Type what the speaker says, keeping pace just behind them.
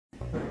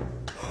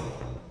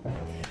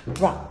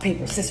Rock,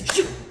 paper, scissors,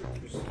 shoot.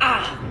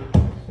 Ah.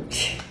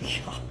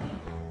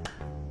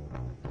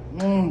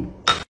 Mm.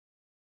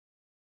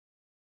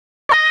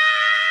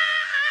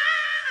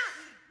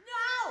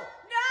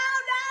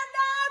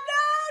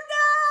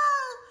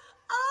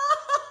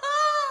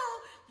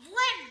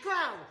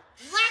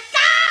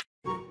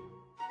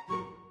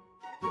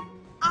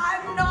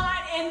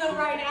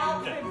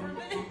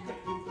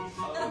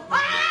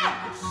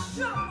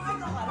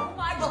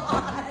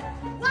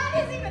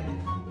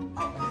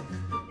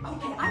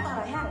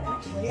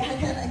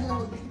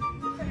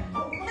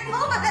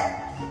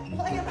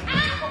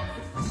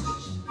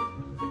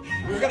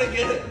 We're gonna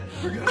get it.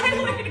 We're gonna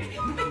get it.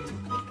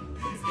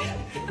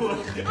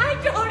 I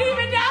don't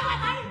even know what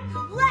I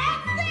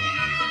left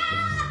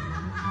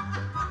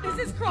there.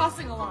 This is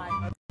crossing a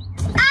line.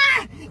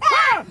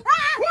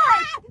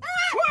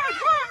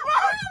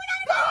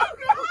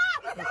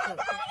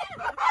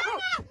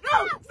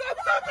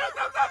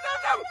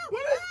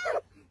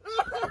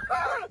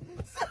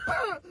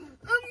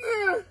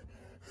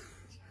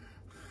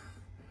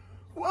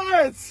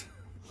 What?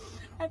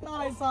 I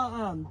thought I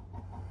saw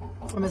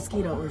a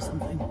mosquito or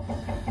something.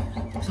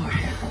 Sorry.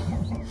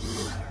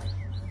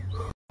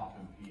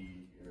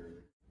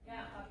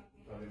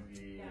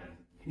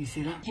 Can you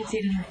see that? Can't see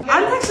it.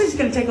 I'm actually just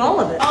gonna take all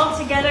of it. All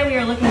together, we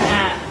are looking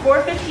at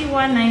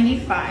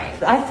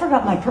 $451.95. I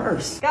forgot my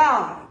purse.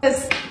 God,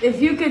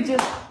 if you could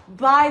just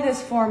buy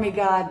this for me,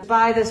 God.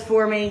 Buy this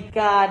for me,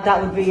 God.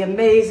 That would be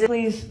amazing.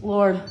 Please,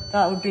 Lord,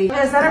 that would be.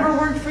 Has that ever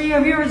worked for you?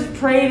 Have you ever just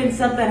prayed and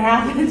something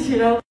happens, you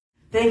know?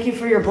 Thank you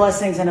for your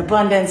blessings and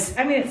abundance.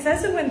 I mean, it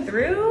says it went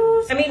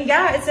through. I mean,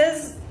 yeah, it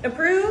says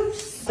approved.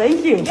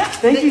 Thank you. Yeah,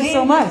 Thank you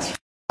so much.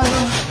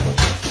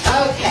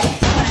 Okay.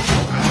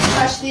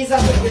 Brush these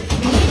up with your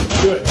feet.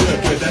 Good.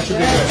 That should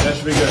be good. That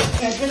should be good.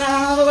 Get that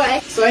out of the way.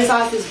 Soy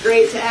sauce is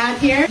great to add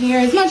here. Here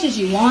as much as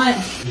you want.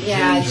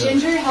 Yeah,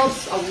 ginger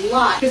helps a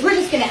lot. Because we're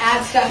just going to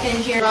add stuff in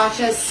here.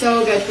 Sriracha's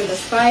so good for the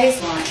spice.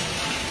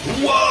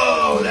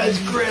 Whoa, that's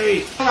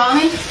great.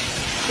 Ramen?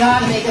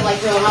 Gotta make it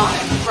like real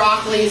ramen.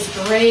 Broccoli is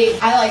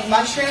great. I like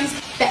mushrooms.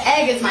 The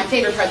egg is my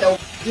favorite part though.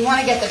 You want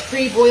to get the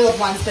pre-boiled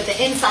ones, but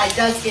the inside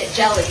does get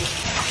jelly.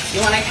 You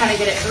want to kind of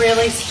get it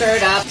really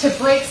stirred up. To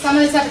break some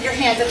of this up with your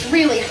hands, it's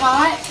really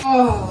hot.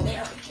 Oh,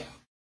 there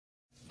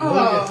we go.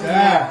 Look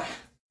at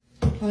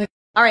that.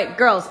 All right,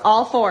 girls,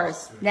 all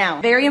fours.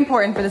 Now, very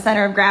important for the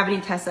center of gravity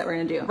test that we're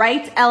gonna do.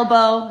 Right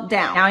elbow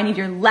down. Now I need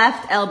your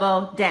left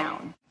elbow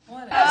down.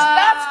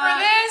 That's for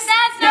this?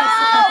 That's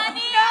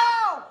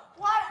No.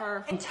 What?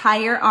 Her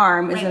entire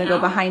arm is gonna go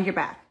behind your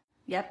back.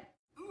 Yep.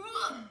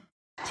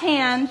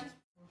 Hand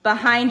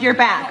behind your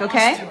back,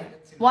 okay?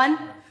 1,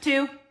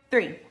 2,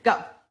 3,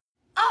 go.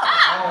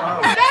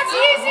 That's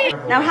easy.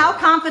 Now, how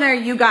confident are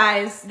you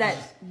guys that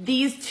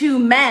these two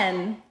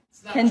men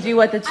can do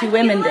what the two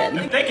women did?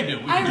 If they can do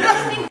it, we can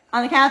do it.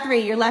 On the count of 3,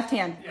 your left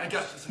hand. Yeah, I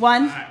got this.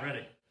 1, All right,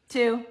 ready.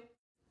 2,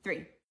 3.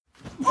 Is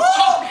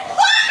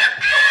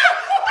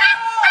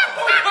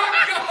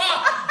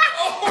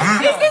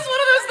this one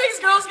of those things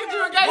girls can do,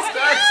 guys? That's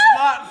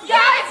not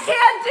Guys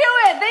can't do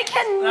it. They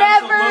can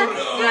never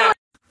do it.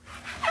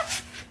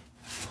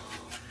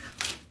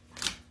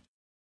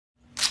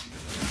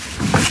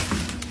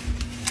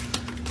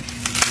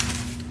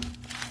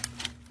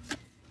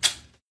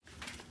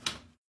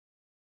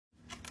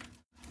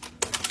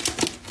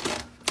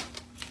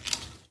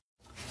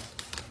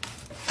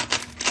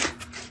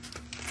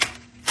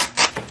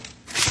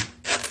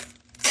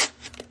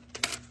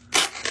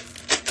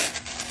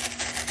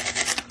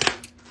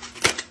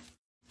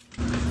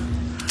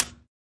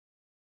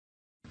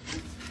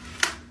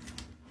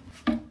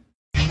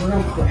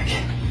 Real quick.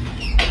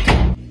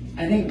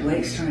 I think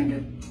Blake's trying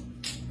to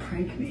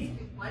prank me.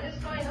 What is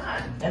going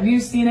on? Have you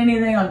seen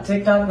anything on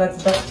TikTok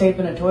that's duct tape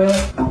in a toilet?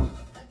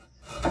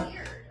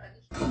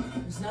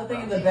 There's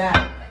nothing in the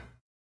back.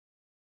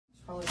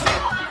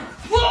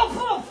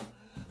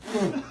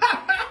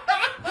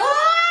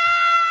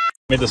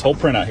 Made this whole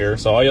print out here,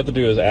 so all you have to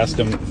do is ask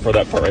him for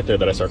that part right there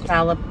that I circled.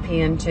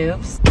 Fallopian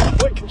tubes.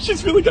 Look,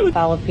 she's really good.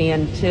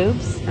 Fallopian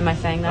tubes. Am I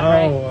saying that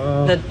right?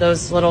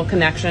 Those little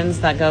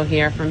connections that go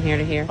here from here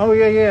to here. Oh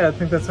yeah. I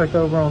think that's like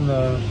over on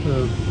the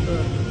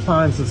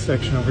Times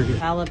section over here.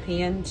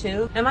 Fallopian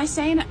tube. Am I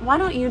saying it? Why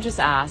don't you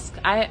just ask?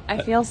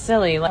 I feel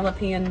silly.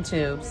 Fallopian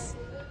tubes.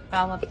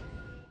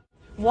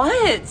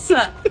 What?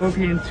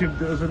 Fallopian tube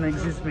doesn't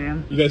exist,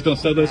 man. You guys don't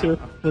sell those here?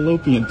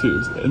 Fallopian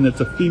tubes, and it's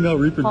a female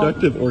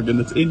reproductive organ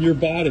that's in your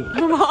body.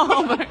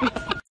 Oh my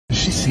God. Does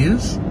she see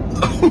us?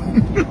 Oh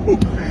no.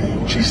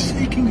 She's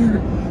taking her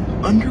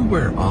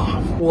underwear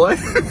off. What?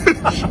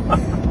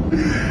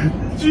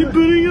 She's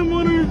putting them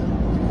on her.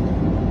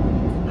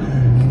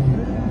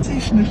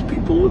 There's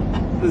people.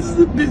 This is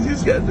the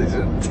busiest gas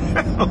station in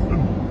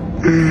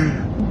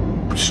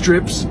town.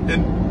 Strips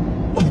and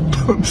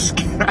pumps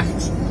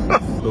gas.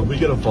 But we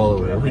gotta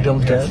follow her. Are we done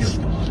with gas?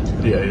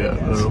 Yeah.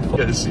 We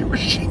gotta see where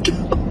she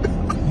goes.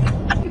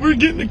 We're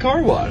getting a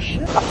car wash.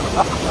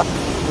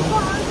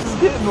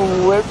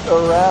 Getting whipped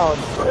around.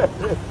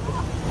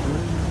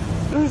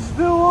 They're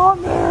still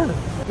on there.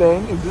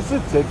 Thing, is this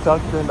a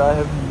TikTok trend? I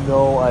have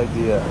no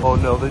idea. Oh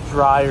no, the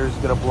dryer's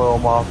gonna blow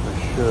them off for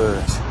sure.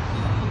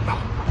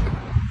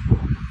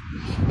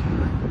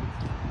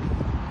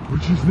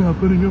 But she's not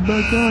putting them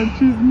back on.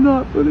 She's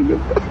not putting them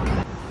back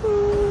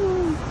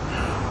on.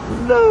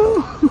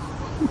 No.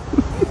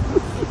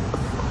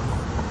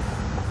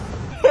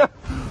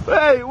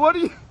 Hey, what are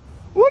you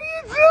doing?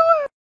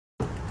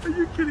 Are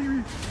you kidding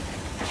me?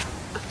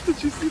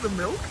 Did you see the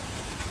milk?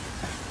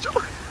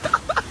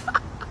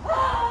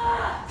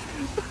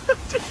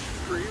 She's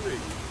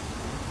screaming.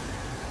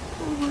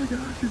 Oh my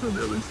gosh, she's on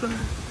the other side.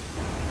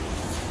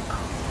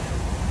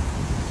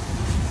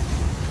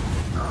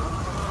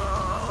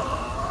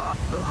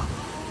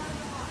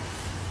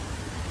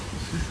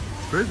 She's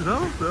spreads it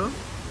off though.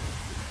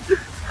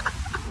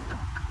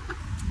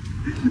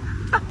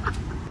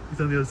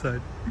 He's on the other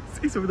side.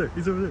 He's over there.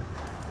 He's over there.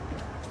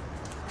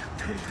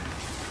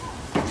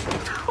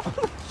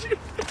 Oh, shit.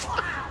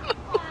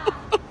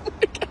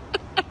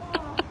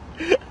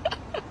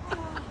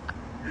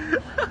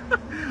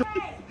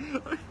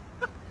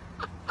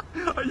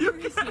 Are you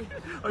okay?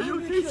 Are you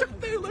okay?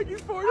 Something like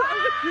he's pouring out.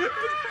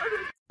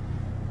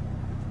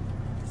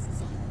 This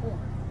is a horn,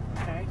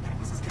 okay?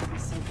 This is gonna be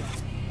so good.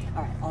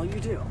 All right, all you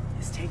do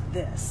is take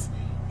this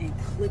and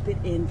clip it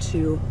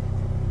into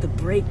the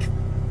brake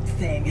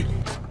thing. You're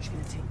just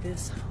gonna take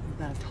this. We've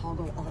got a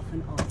toggle off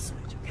and on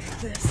switch.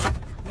 Okay, this.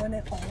 Run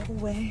it all the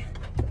way.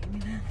 Give me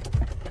that.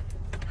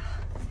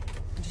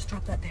 And just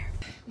drop that there.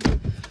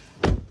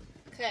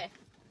 Okay,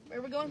 where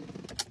are we going?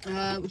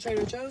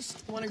 Trader Joe's,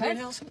 the one in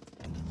Greenhouse.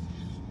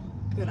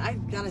 Good. I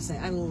gotta say,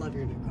 I love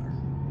your new car.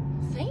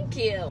 Thank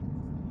you.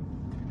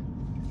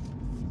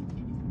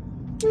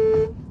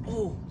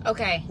 Oh,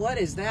 Okay, what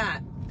is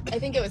that? I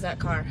think it was that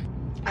car.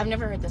 I've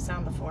never heard this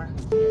sound before.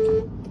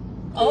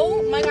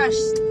 Oh my gosh.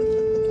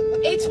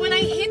 It's when I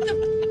hit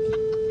the...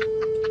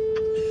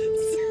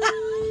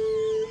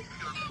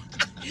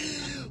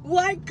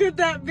 What could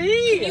that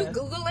be? Can you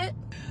Google it?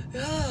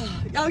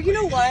 Oh, you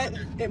know what?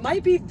 It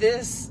might be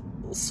this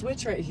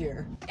switch right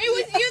here. It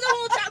was you the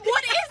whole time.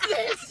 What is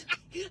this?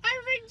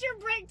 I rigged your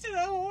brake to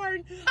the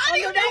horn. How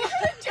do you know how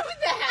to do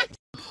that?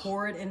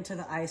 Pour it into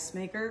the ice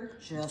maker,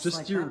 just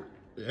like your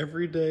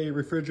everyday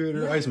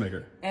refrigerator ice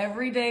maker.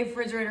 everyday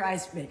refrigerator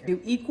ice maker. Do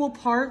equal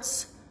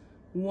parts,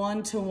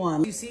 1 to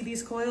 1. You see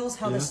these coils?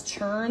 How this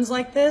churns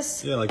like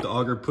this? Yeah, like the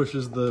auger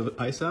pushes the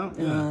ice out.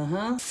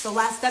 Yeah. So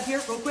last step here,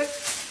 real quick.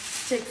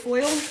 Take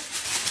foil,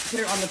 put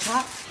it on the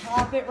top,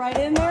 pop it right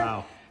in there.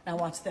 Wow. Now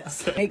watch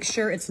this. Make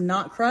sure it's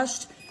not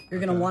crushed. You're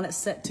gonna want it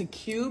set to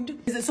cubed.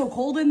 Because it's so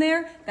cold in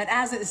there that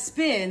as it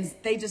spins,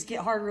 they just get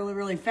hard really,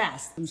 really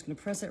fast. I'm just gonna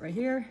press it right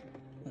here.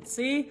 Let's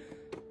see.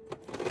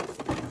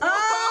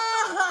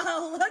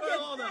 Oh, look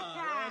at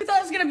that. You thought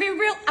it was gonna be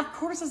real? Of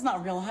course it's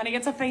not real, honey.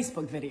 It's a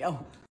Facebook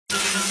video.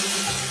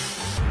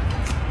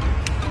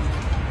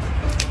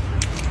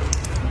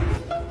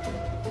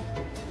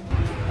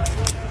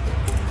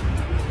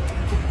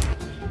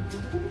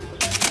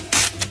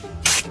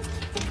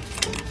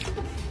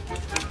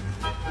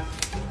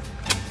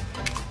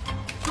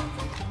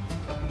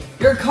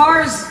 Your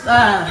car's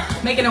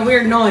making a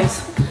weird noise.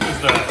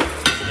 Is the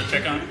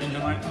check on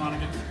engine light on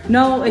again?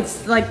 No,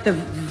 it's like the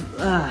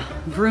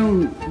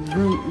vroom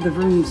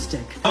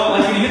stick. Oh,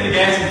 like when you hit the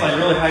gas and it's like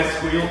really high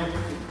squeal.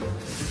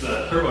 It's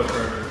the turbo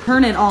charger.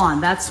 Turn it on.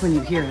 That's when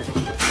you hear it.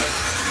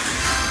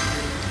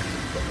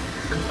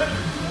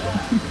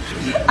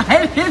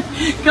 I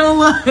didn't go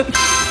look.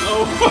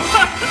 Oh,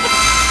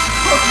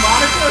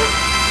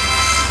 Monica.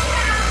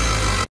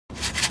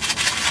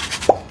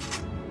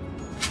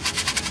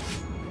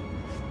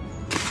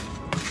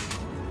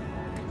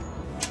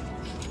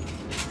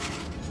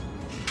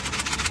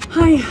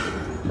 Hi,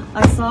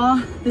 I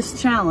saw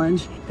this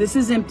challenge. This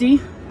is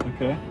empty.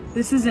 Okay.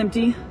 This is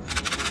empty.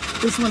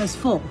 This one is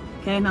full.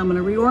 Okay, now I'm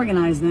gonna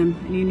reorganize them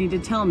and you need to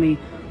tell me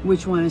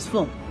which one is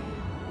full.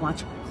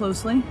 Watch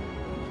closely.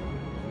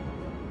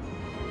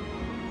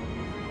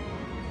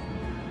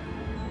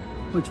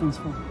 Which one's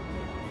full?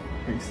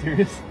 Are you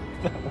serious?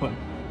 That one.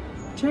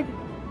 Check.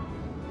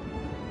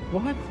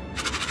 What?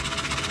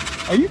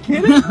 Are you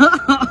kidding?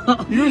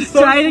 You're so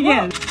Try it slow.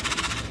 again.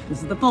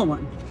 This is the full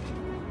one.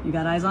 You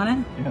got eyes on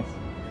it? Yes.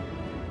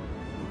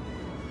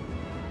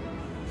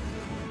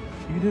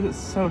 You did it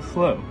so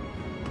slow.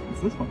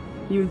 It's this one.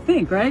 You would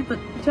think, right? But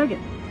check it.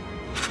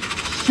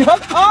 Shut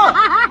up!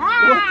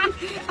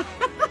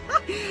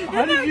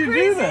 How did you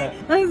do that?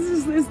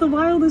 It's the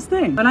wildest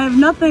thing. But I have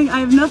nothing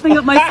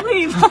up my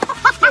sleeve.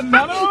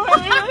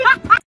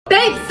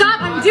 Babe,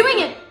 stop! I'm doing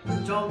it!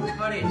 Don't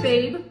cut it.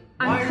 Babe,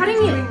 I'm cutting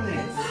it.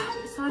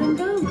 I saw it in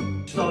Vogue.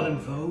 You saw it in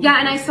Vogue? Yeah,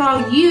 and I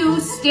saw you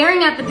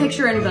staring at the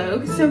picture in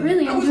Vogue. So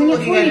really, I'm doing it for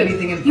looking at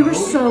anything you. in You were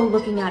Vogue? so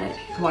looking at it.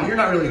 Come on, you're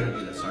not really gonna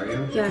do this, are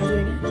you? Yeah, I'm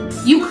doing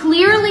it. You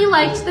clearly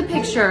liked the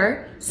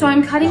picture, so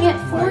I'm cutting it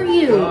for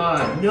you.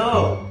 God,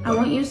 no. I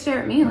want you to stare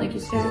at me like you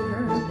stared at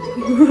her.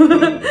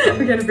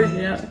 You're gonna freak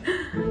me out.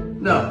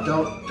 No,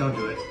 don't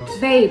do it.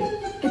 Babe,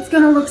 It's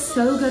gonna look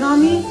so good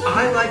on me.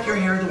 I like your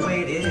hair the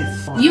way it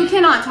is. You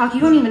cannot talk.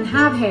 You don't even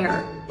have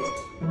hair.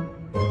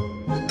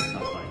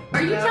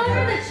 Are you telling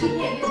her that she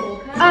can't get a bowl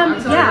cut?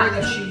 I'm telling Yeah.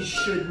 her that she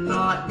should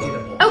not get a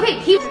bowl. Okay,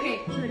 keep. Okay,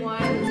 1,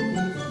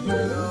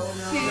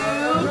 2,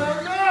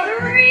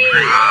 3.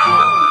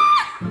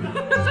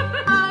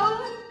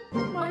 Oh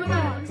my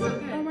god, so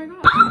good. Oh my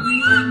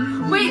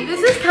god. Wait,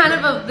 this is kind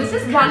of a. This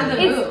is kind of the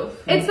move.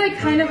 It's like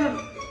kind of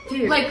a.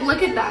 Dude. Like,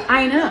 look at that.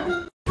 I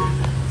know.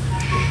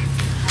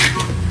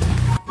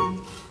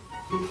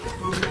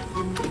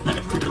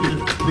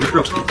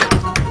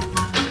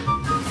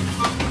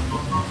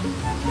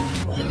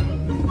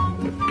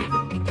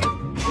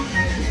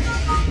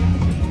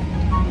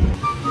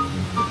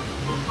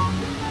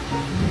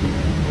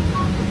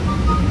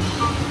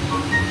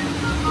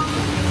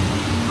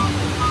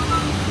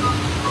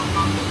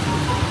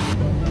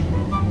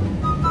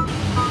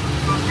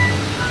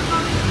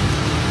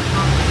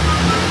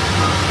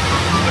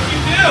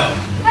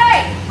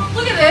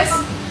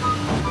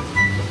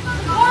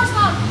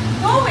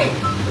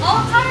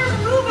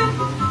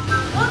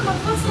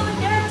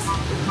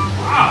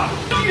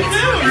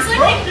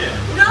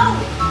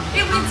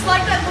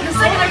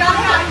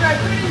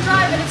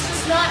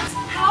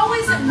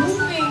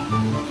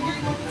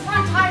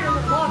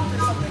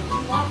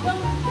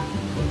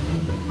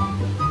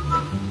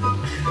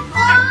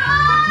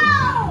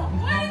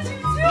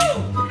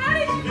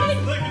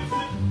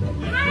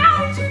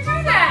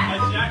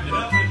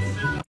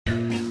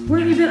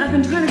 I've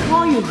been trying to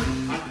call you.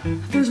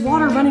 There's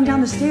water running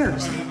down the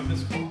stairs.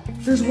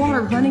 There's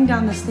water running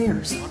down the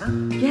stairs.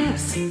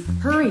 Yes.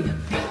 Hurry.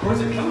 Where's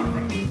it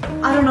coming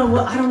from? I don't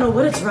know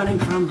what it's running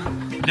from.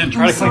 You didn't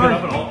try to clean it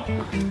up at all?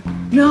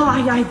 No,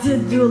 I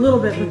did do a little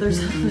bit, but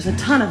there's a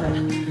ton of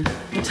it.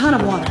 A ton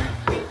of water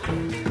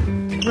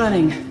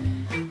running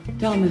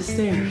down the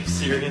stairs.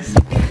 Serious?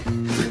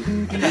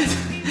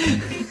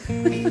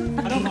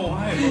 I don't know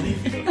why I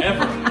believe you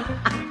ever.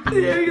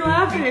 Are you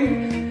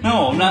laughing?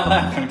 No, I'm not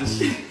laughing. I'm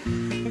just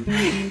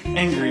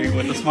angry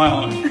with a smile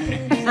on my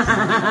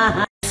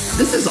face.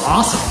 This is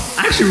awesome.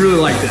 I actually really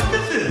like this.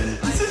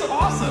 This is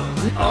awesome.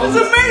 Oh, this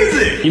is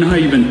amazing. You know how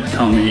you've been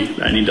telling me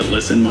that I need to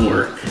listen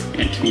more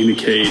and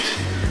communicate,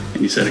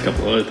 and you said a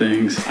couple other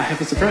things. I have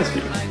a surprise for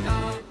you.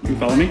 You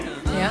follow me?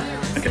 Yeah.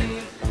 Okay.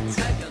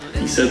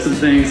 You said some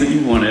things that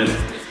you wanted,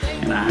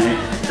 and I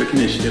took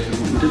initiative and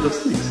went and did those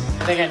things.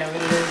 I think I know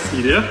what it is.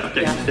 You do?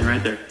 Okay, Yeah. Sit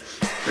right there.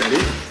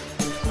 Ready?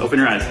 Open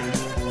your eyes.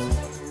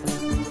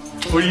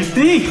 What do you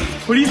think?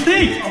 What do you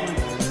think?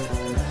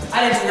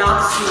 I did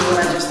not see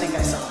what I just think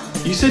I saw.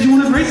 You said you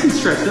wanted racing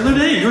stripes the other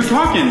day. You were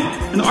talking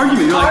in the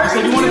argument. You're like, you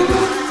said you wanted.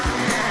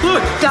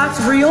 Look.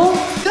 That's real?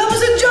 That was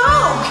a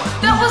joke!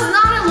 That was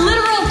not a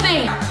literal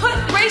thing. Put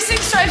racing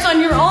stripes on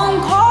your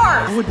own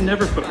car! I would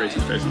never put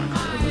racing stripes on my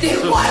car.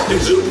 Then why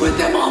would you put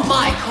them on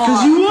my car?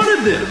 Because you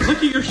wanted them. Look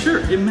at your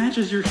shirt. It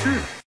matches your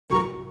shirt.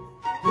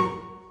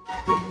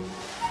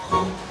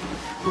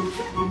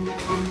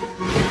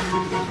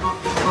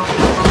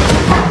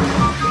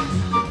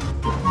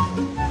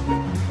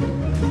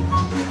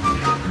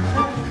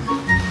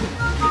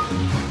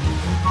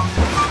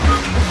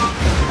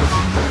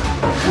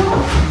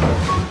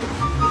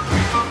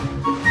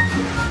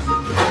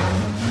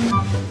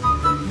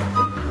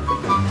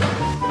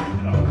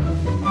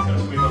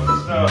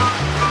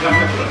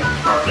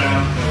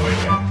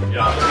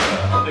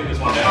 I'll take this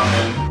one down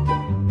then.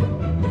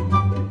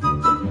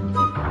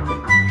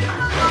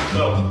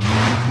 So,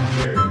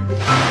 here.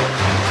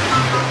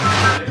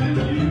 And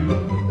then you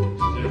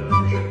did that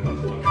for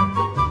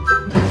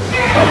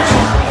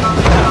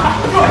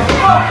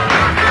sure.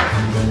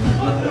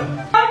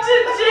 Come to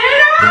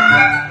dinner?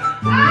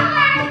 Oh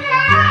my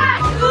god!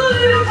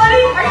 Ooh,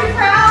 buddy, are you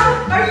proud?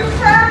 Are you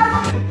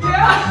proud?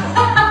 Yeah.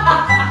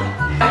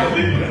 I'll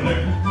leave you in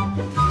there.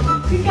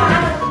 You got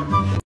it.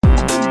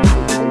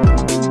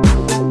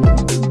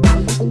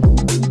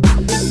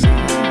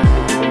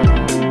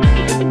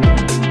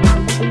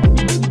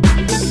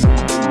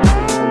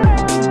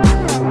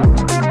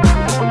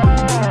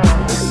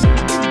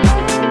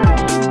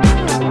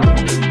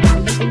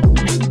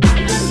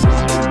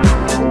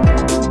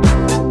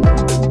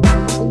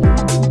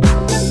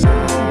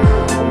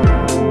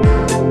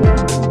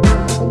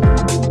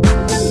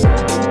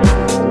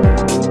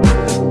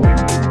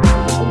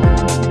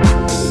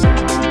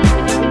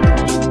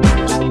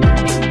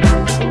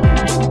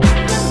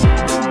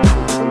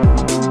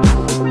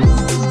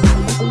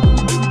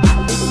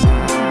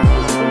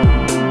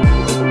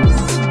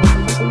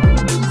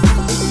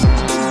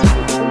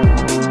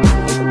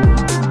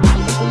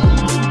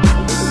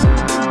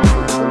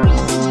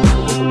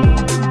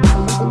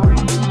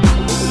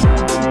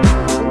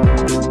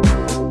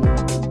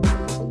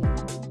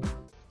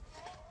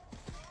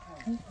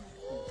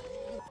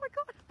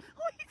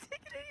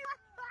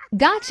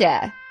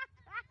 Gotcha.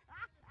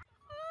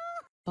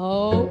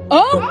 Oh,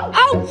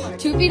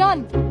 2 feet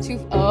on.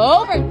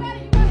 Over.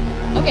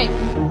 Okay.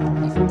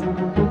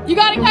 You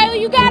got it,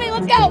 Kylie, you got it.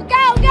 Let's go,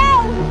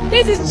 go.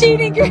 This is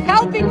cheating. You're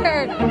helping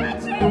her.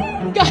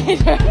 Guide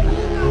her.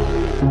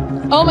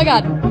 Oh my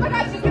God.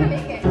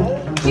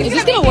 Is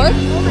this gonna work?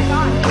 Oh my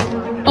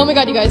god. Oh my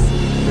god, you guys.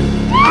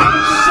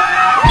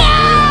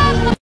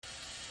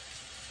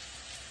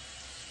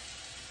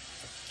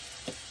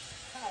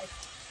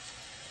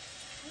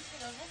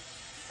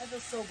 I feel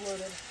so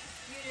bloated.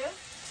 You do?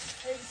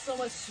 I ate so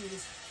much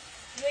cheese.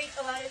 You ate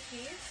a lot of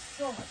cheese?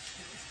 So much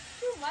cheese.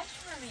 Too much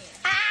for me.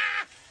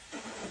 Ah!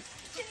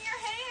 It's in your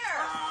hair.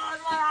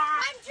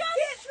 I'm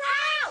just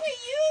trying to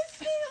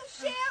use little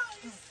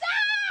shells.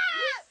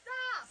 Stop!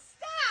 Stop!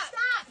 Stop!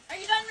 Stop! Are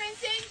you done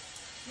rinsing?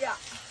 Yeah.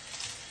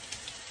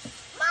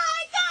 My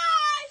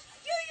gosh!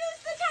 You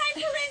used the time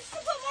to rinse to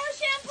put more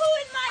shampoo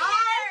in my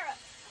hair.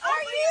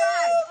 Are you?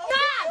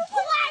 Stop!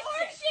 Put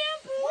more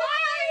shampoo. Why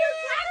are you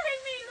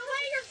touching me the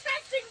way you're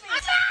touching me?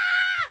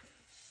 Ah!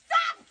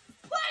 Stop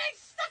putting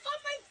stuff on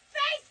my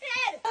face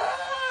head.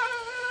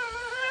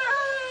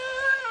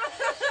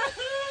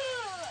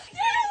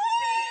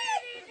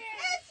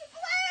 It's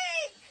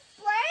Blake!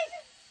 Blake?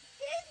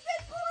 He's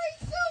been pouring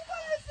soup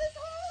on us this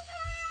whole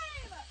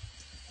time!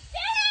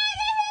 Get out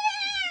of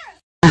here!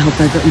 I hope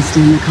that doesn't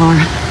stay in the car.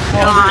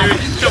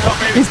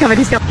 He's coming,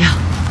 he's coming. Yeah.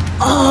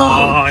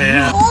 Oh,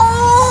 yeah.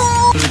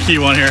 Oh! There's a key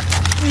one here.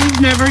 He's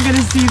never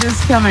gonna see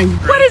this coming.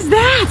 What is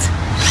that?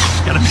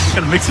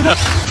 Gotta mix it up.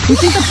 You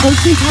think the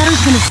protein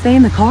powder's gonna stay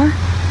in the car?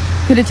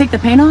 Could it take the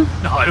paint off?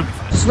 No, it'll be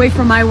fine. Just wait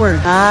for my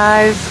word.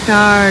 Nice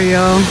car,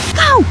 yo.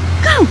 Go!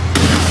 Go!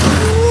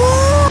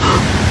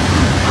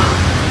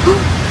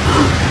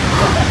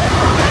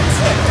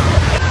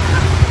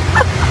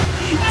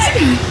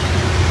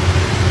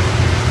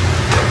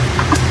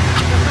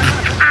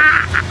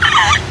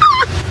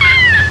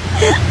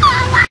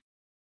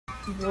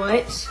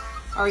 What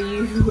are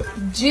you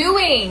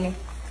doing?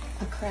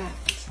 A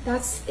craft.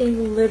 That's a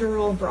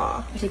literal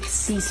bra. I take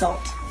sea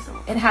salt.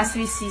 It has to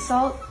be sea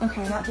salt?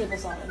 Okay. Not table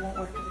salt. It won't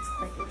work if it's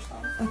regular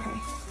salt. Okay.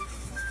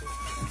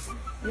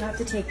 You have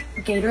to take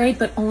Gatorade,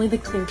 but only the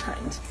clear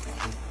kind.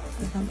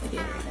 There's not the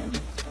Gatorade in.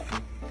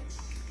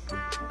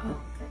 Oh,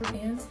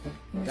 hands.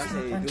 That's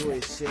how you do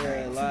it,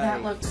 share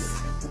That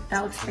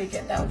looks pretty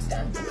good. That looks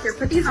done. Here,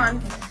 put these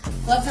on.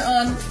 Gloves are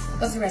on.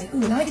 Gloves are ready. Ooh,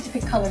 now I get to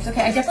pick colors.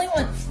 Okay, I definitely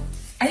want,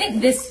 I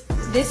think this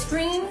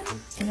green,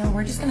 you know,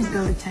 we're just gonna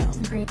go to town.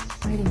 Green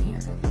right in here.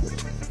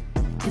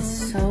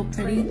 It's so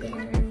pretty.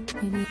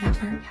 Maybe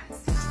enter. Yes.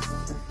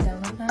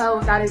 Down like that. Oh,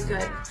 that is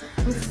good.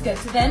 This is good.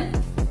 So then,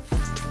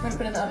 we're gonna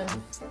put it in the oven.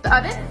 The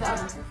oven? The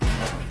oven.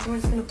 We're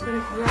just gonna put it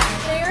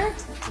right there.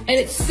 And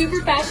it's super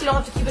fast. You don't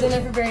have to keep it in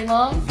there for very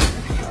long.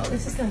 Oh,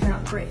 this is gonna turn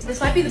out great. This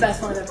might be the best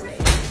one I've ever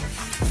made.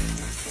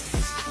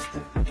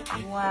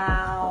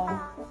 Wow.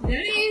 That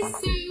is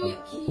so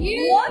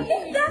cute. Look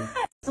at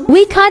that.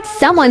 We caught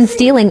someone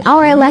stealing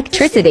our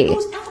electricity. It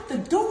goes out the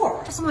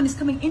door. Someone is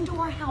coming into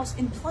our house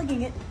and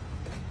plugging it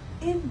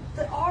in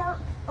our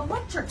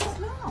electric.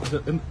 No.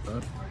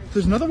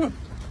 There's another one.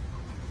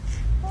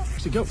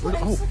 Where's it go? It's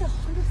like a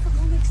 100-foot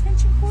long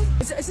extension cord.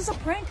 Is this a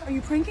prank? Are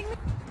you pranking me?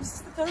 This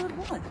is the third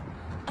one.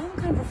 I'm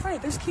kind of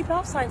afraid. There's keep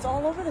out signs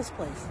all over this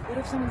place. What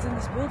if someone's in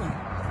this building?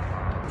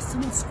 Is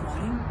someone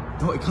squatting?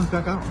 No, it comes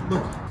back out.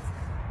 Look.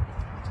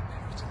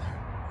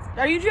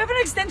 Do you have an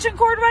extension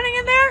cord running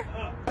in there?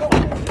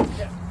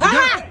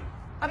 Ah!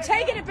 I'm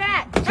taking it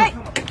back. Hey!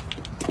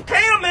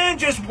 Can't a man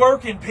just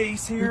work in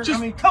peace here? I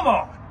mean, come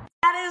on.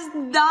 That is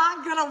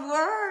not gonna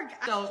work.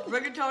 So,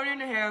 rigatoni in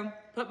the hair,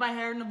 put my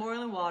hair in the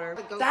boiling water.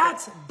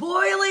 That's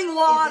boiling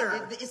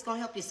water. It's gonna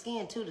help your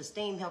skin too. The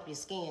steam help your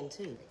skin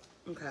too.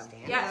 Okay.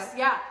 Yes,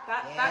 yeah.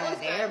 That was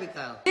there we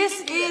go.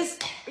 This is.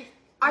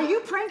 Are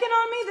you pranking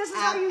on me? This is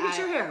how you get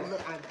your hair.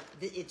 Look,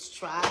 it's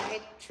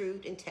tried, true,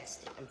 and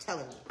tested. I'm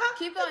telling you.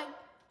 Keep going.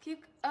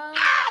 Keep.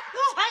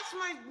 Touch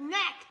my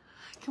neck.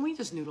 Can we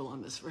just noodle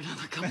on this for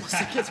another couple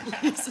seconds,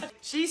 please?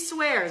 She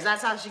swears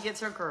that's how she gets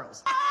her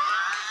curls.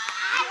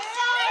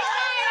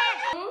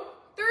 2,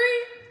 3.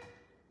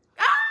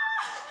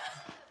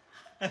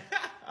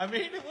 I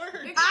mean, it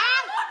worked.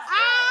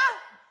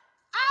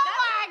 Oh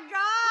my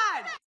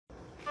God!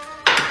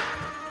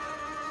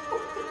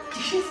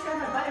 Did she scare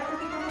my butt? I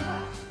forget my butt.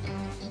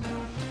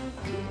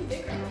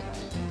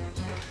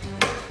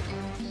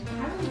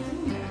 How are you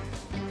doing that?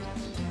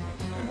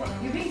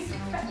 You're being so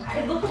fat.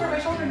 I look over my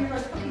shoulder and you're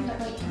like looking at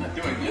like,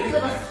 you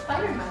little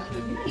spider monkey.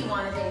 You know you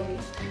want a baby.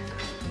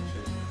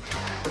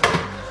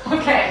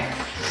 Okay.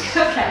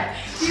 Okay.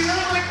 Do you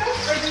really want to cook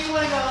or do you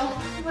want to go?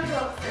 You want to go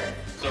upstairs?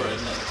 It's alright,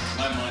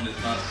 my mind is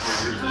not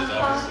where yours is,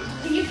 obviously.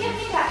 Can you give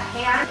me that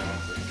hand?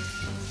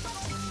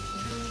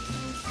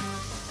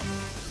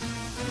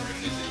 We're gonna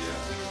need the,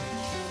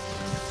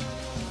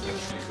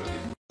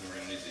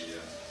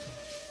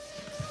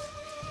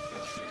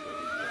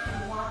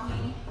 You want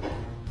me?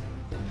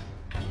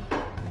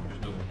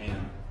 there's no pan.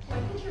 I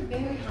think you're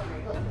very hungry.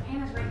 Look, the pan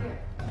is right here.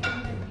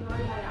 You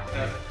already had it out.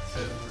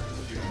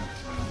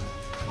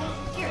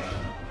 Here.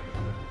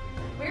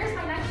 Where's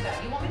my knife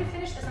though? You want me to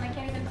finish this and I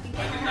can't even.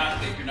 I did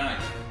not take your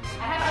knife.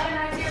 I have other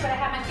knives here, but I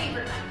have my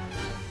favorite knife.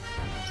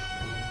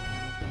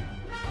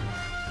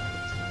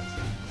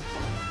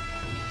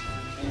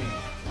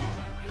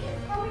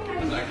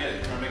 I get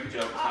it. Trying to make a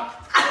joke.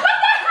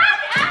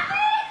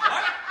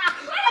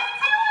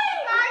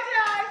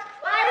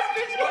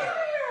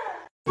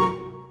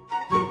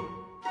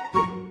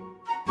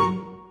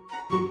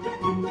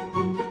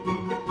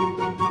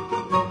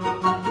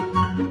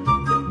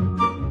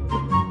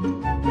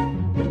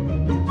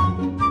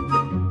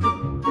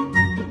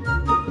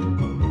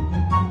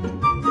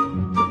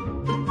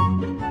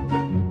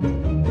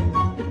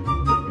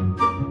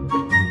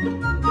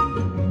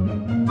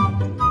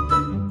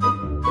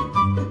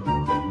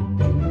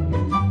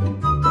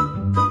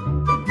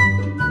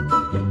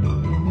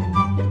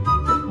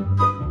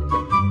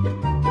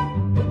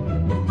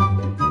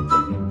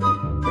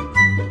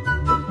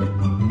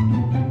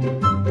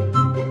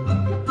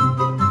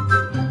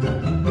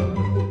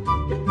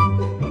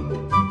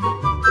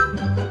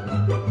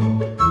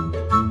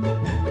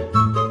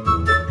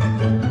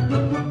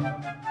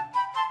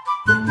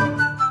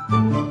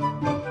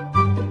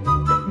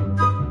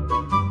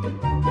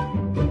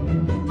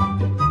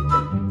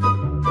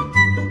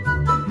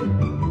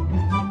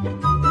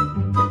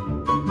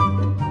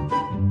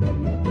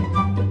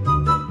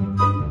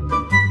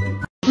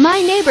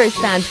 neighbors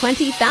found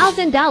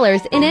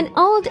 $20,000 in an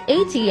old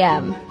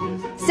ATM.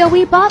 So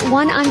we bought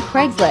one on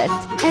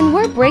Craigslist, and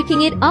we're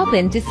breaking it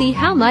open to see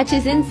how much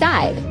is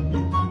inside.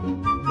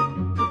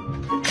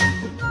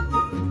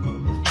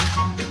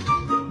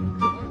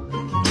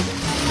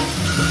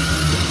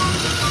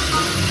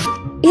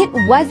 It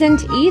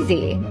wasn't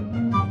easy.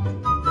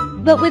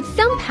 But with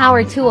some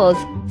power tools,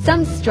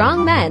 some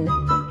strong men,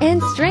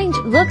 and strange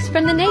looks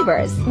from the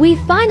neighbors, we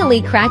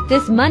finally cracked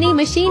this money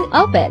machine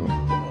open.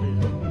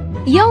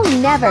 You'll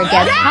never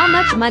guess how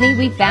much money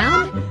we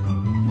found.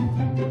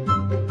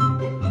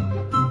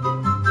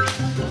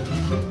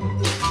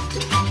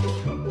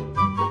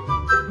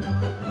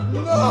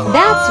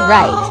 That's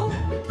right.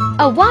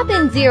 A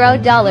whopping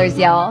 $0,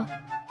 y'all.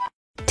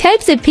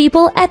 Types of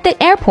people at the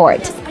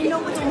airport. I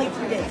know it's only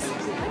 3 days.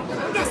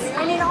 Yes,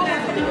 I need all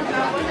of it.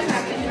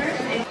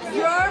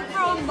 You're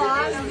from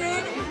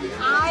Boston?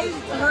 I've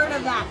heard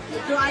of that.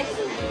 So I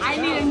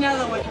need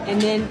another one. And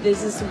then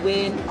this is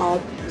when I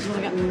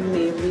got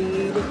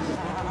married.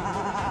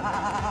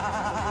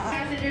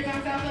 Passengers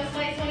on Southwest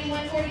Flight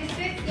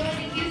 2146 going to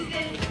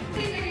Houston.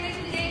 Please recognize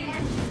the date.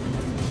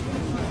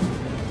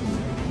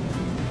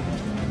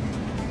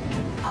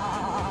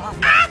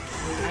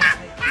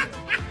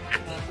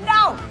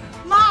 No,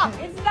 Mom,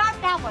 it's not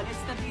that one. It's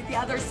the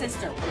other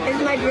sister. This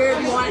is my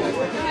beard one.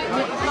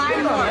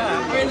 Mine more.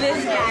 Or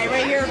this guy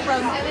right here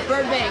from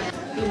Burbank.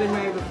 You've been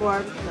married before?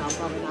 No,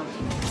 probably not.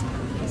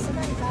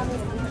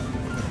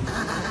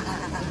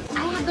 I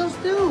have those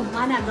too.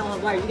 Mine have no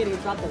wires. You're gonna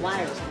drop the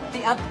wires.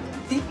 The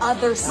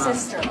other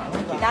sister.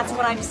 That's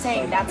what I'm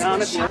saying. That's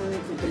what she. Des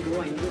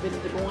Moines. You've been to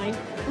Des Moines?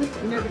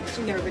 She's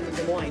never been to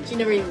Des Moines. She's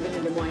never even been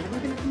to Des Moines.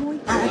 Have you been to Des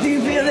Moines? Do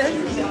you feel it?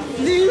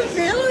 Do you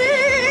feel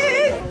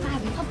it? God, I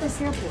love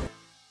this airport.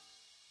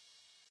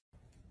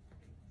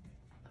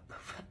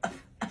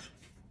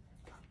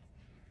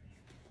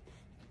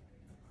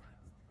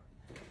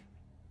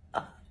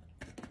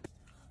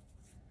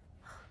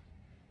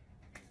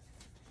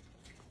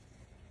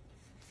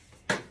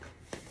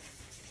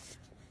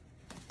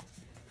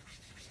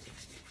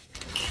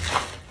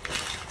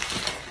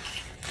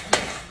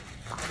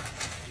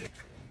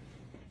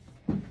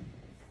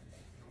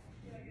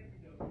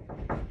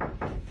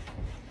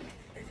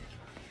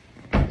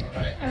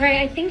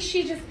 Alright, I think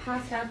she just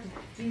passed out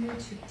due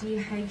to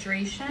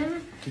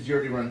dehydration. Did you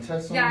already run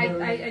tests on Yeah,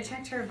 her? I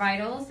checked her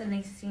vitals and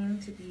they seem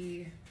to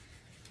be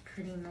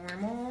pretty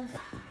normal.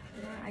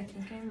 Yeah, I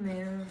think I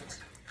moved.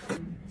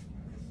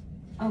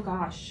 Oh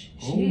gosh.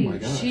 Oh my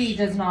gosh. She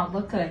does not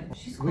look good.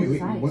 She's cool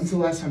size. When's the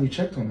last time you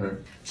checked on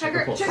her? Check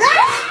her. Check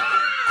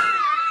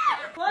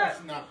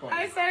That's not funny.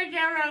 I started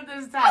camera up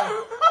this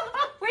time.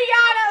 We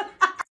got him!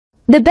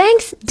 The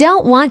banks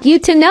don't want you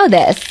to know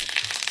this.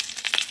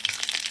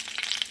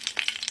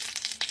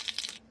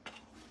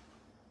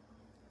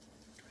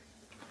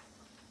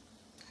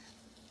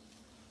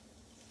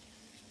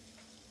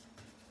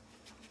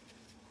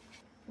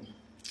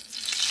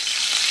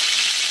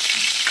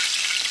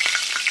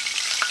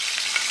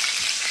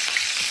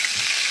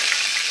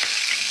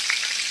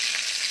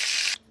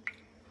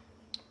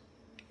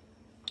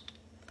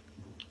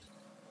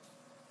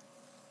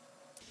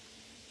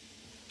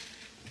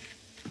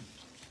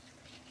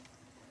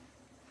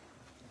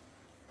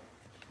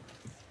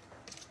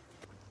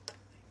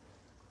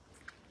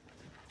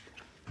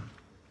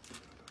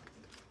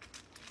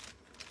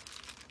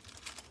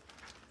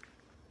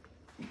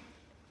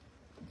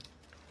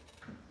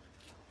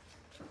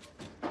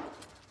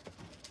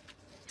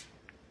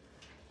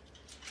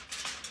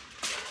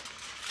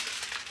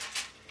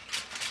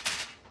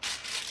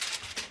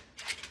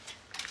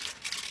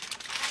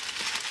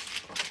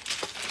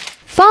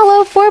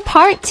 Follow for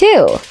part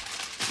 2.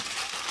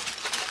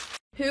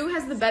 Who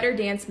has the better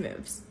dance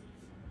moves?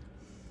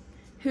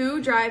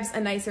 Who drives a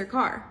nicer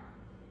car?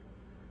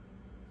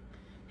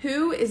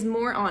 Who is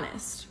more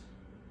honest?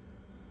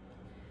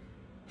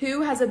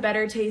 Who has a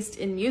better taste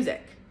in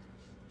music?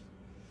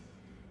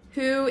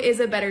 Who is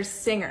a better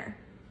singer?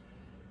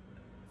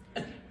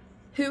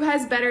 Who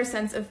has better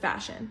sense of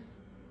fashion?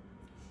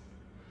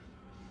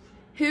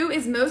 Who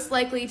is most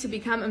likely to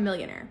become a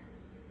millionaire?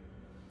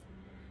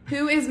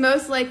 Who is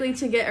most likely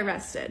to get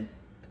arrested?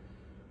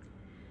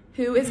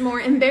 Who is more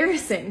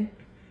embarrassing?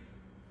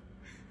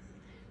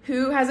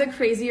 Who has a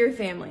crazier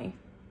family?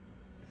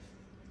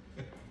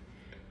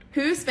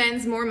 Who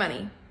spends more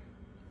money?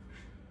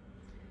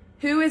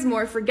 Who is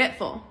more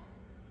forgetful?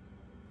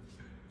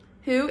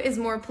 Who is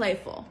more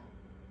playful?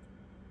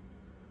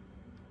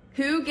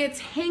 Who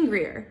gets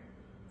hangrier?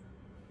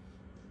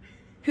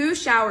 Who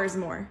showers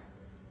more?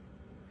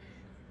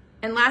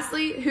 And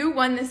lastly, who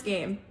won this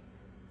game?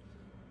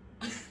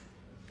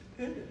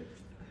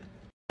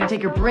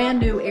 Take your brand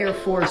new Air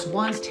Force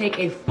Ones, take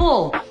a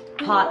full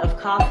pot of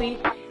coffee,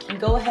 and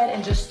go ahead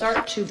and just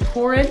start to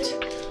pour it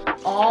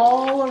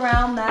all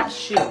around that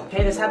shoe.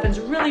 Okay, this happens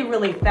really,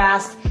 really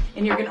fast.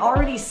 and you can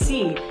already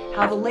see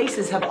how the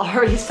laces have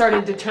already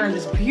started to turn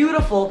this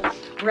beautiful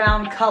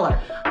brown color.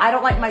 I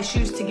don't like my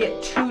shoes to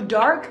get too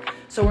dark,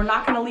 so we're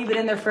not gonna leave it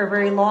in there for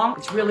very long.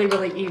 It's really,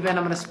 really even.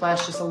 I'm gonna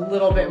splash just a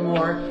little bit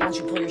more. Once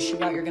you pull your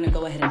shoe out, you're gonna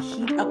go ahead and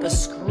heat up a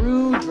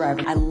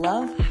screwdriver. I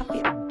love how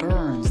it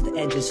burns the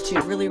edges too.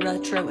 Really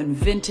retro and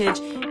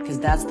vintage, because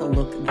that's the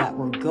look that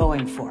we're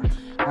going for.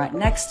 All right,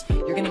 next,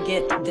 you're gonna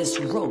get this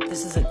rope.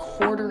 This is a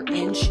 1/4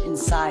 inch in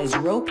size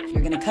rope.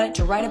 You're gonna cut it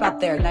to right about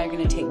there. Now you're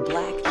gonna take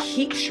black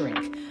heat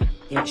shrink.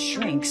 It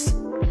shrinks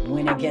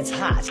when it gets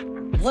hot.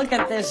 Look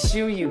at this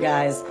shoe, you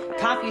guys.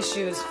 Coffee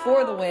shoes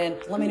for the win.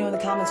 Let me know in the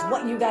comments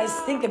what you guys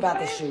think about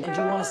this shoe. And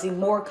do you want to see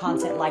more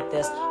content like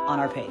this on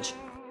our page?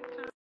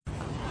 Oh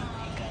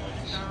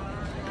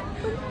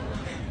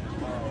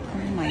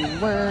my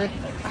word.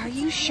 Are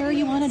you sure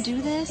you want to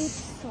do this?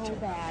 It's so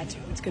bad.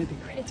 It's gonna be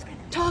great. It's gonna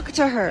Talk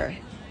to her.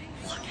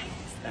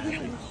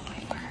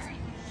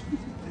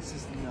 This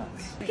is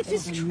nuts. Look at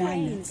this train.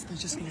 Magnets. They're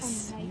just gonna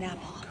snap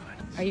on.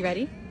 Are you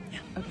ready? Yeah.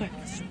 Okay.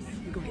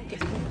 You go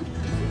get it.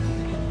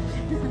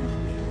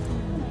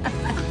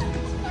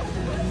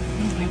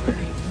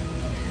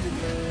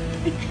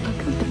 It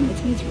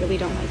means you really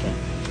don't like it.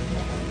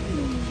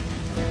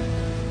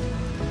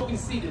 Be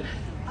seated.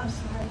 I'm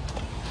sorry.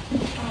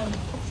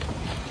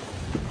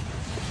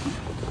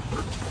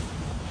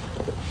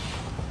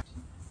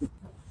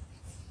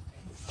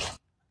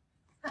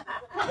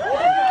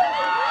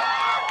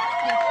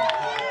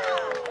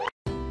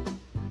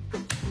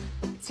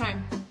 It's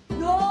time.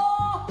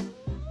 No!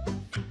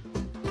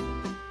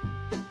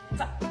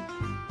 Stop.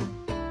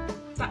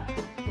 Stop.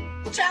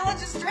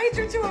 Challenge a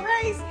stranger to a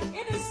race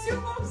in a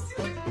sumo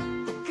suit.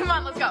 Come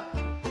on, let's go.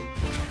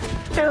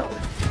 Dude,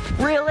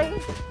 really?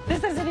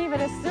 This isn't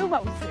even a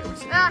sumo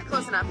suit. Ah,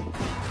 close enough.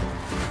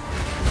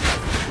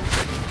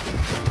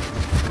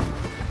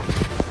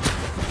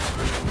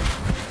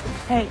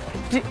 Hey,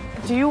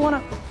 do you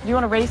wanna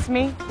race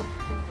me?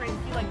 Race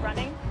you like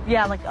running?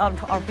 Yeah, like on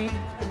our feet.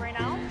 Like right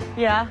now?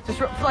 Yeah, just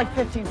for like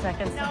 15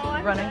 seconds. No,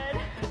 I'm running.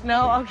 good.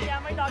 No, okay. Yeah,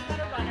 my dog's not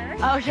a runner.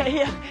 Okay,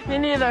 yeah, me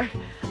neither.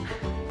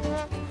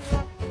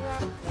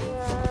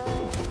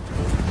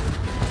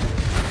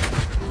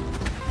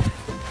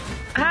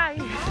 Hi.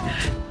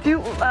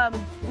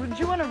 Would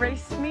you want to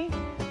race me?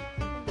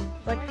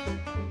 Like,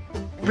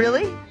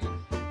 really?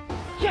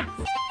 Yes.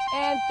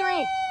 And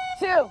 3,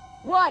 2,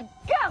 1,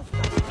 go!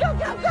 Go,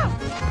 go, go!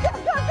 Go,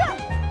 go, go!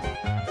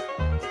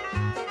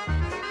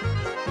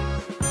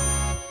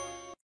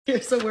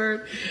 Here's a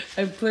word.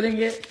 I'm putting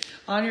it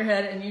on your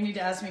head, and you need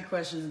to ask me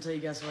questions until you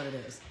guess what it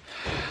is.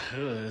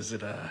 Is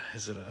it a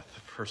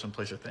person,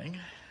 place, or thing?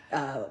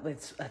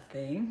 It's a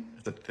thing.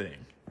 It's a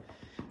thing.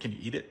 Can you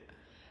eat it?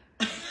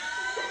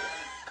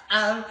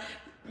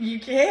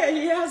 You can.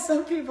 Yeah,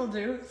 some people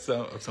do.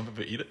 So some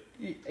people eat it,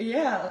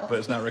 Yeah. but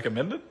it's not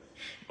recommended,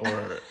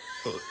 or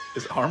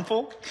is it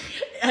harmful?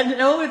 And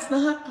no, it's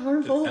not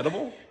harmful. It's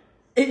edible?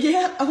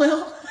 Yeah.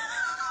 Well.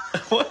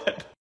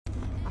 What?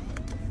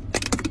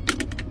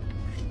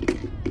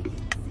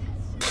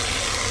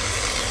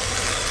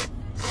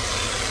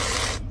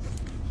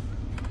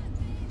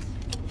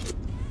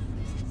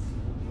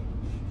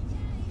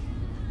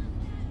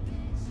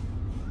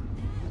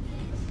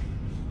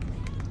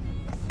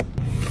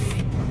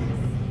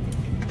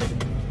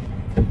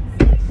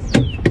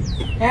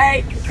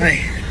 Hey.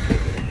 Hey.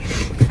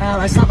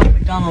 I stopped at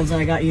McDonald's and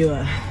I got you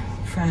your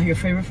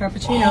favorite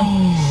Frappuccino.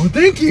 Oh,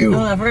 thank you.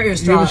 Oh, I forgot your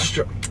straw.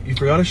 You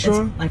forgot a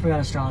straw? I forgot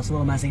a straw. It's a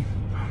little messy.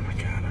 Oh my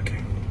god,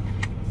 okay.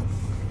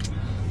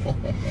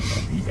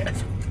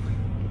 Yes.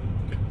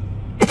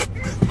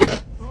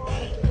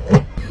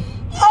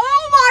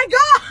 Oh my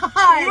god!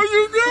 What are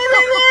you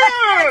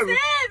doing?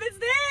 It's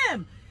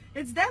them!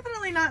 It's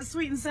definitely not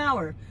sweet and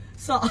sour.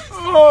 So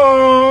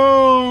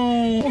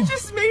Oh! you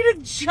just made a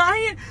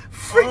giant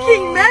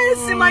freaking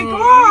mess in my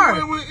car!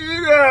 Why would you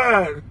eat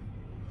that?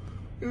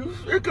 You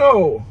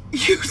sicko!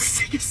 You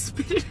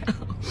spit it out.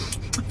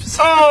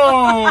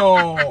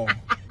 Oh!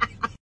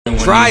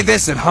 Try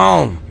this at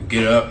home.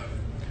 Get up.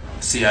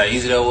 See how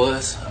easy that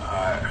was?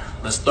 Alright,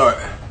 let's start.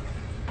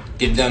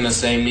 Get down the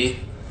same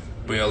knee.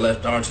 Bring your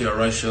left arm to your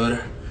right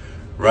shoulder.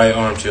 Right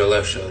arm to your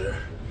left shoulder.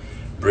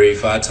 Breathe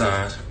 5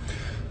 times.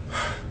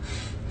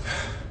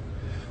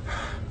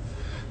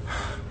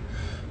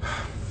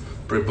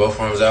 Bring both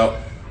arms out.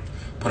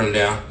 Put them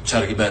down.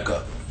 Try to get back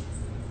up.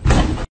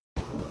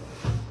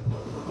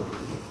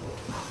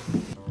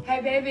 Hey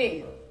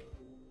baby,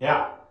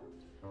 Yeah.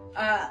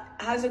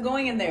 how's it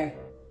going in there?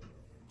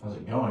 How's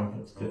it going?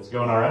 It's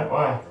going all right.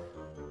 Why?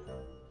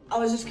 I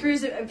was just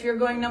curious if you're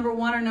going number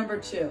 1 or number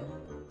 2.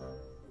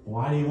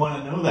 Why do you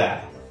want to know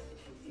that?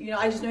 You know,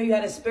 I just know you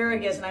had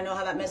asparagus and I know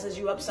how that messes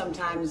you up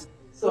sometimes.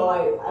 So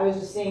I was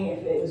just seeing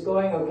if it was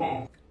going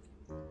okay.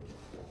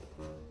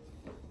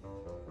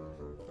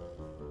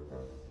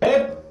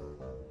 Babe?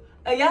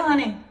 Yeah,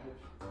 honey.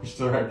 You're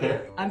still right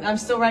there? I'm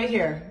still right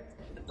here.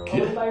 Okay.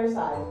 Always by your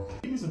side.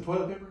 You use some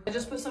toilet paper? I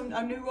just put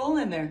a new roll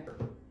in there.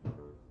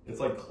 It's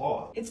like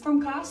cloth. It's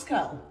from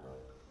Costco.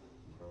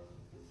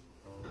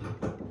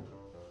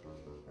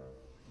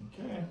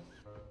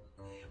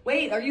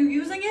 Wait, are you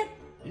using it?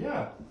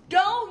 Yeah.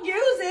 Don't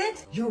use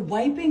it! You're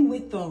wiping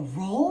with the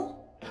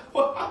roll?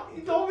 What?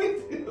 You told me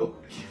to.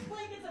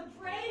 Like it's a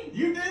prank.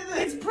 You did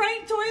this. It's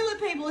prank toilet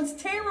paper. It's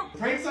terrible.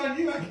 Prank's on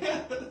you, I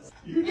guess.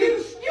 You did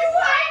it. You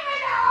wiped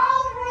with the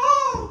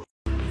whole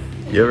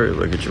room. You ever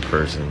look at your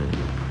person and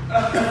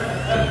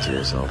think to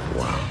yourself,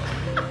 wow,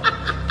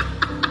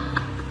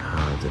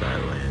 how did I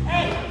land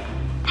you?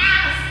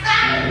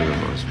 You're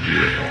the most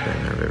beautiful thing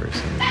I've ever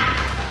seen in my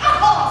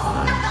life.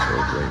 And I'm so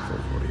grateful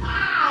for you.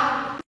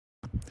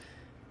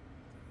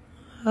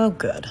 Oh,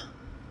 good.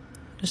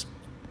 Just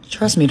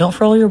trust me. Don't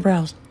furrow your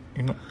brows.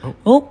 You're not,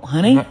 Oh,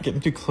 honey. you're not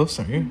getting too close,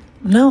 are you?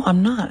 No,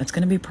 I'm not. It's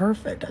going to be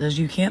perfect.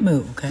 You can't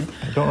move, okay?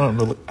 I don't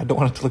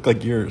want it to look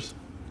like yours.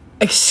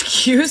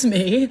 Excuse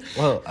me?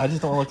 Well, I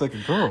just don't want to look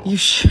like a girl. You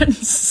shouldn't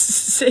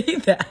say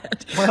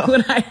that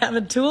when I have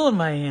a tool in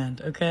my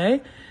hand,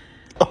 okay?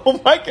 Oh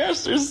my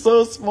gosh, they're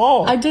so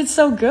small. I did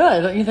so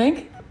good, don't you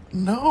think?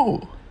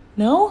 No.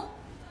 No?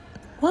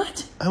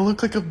 What? I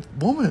look like a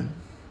woman.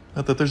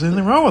 Not that there's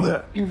anything wrong with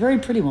that. You're a very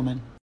pretty woman.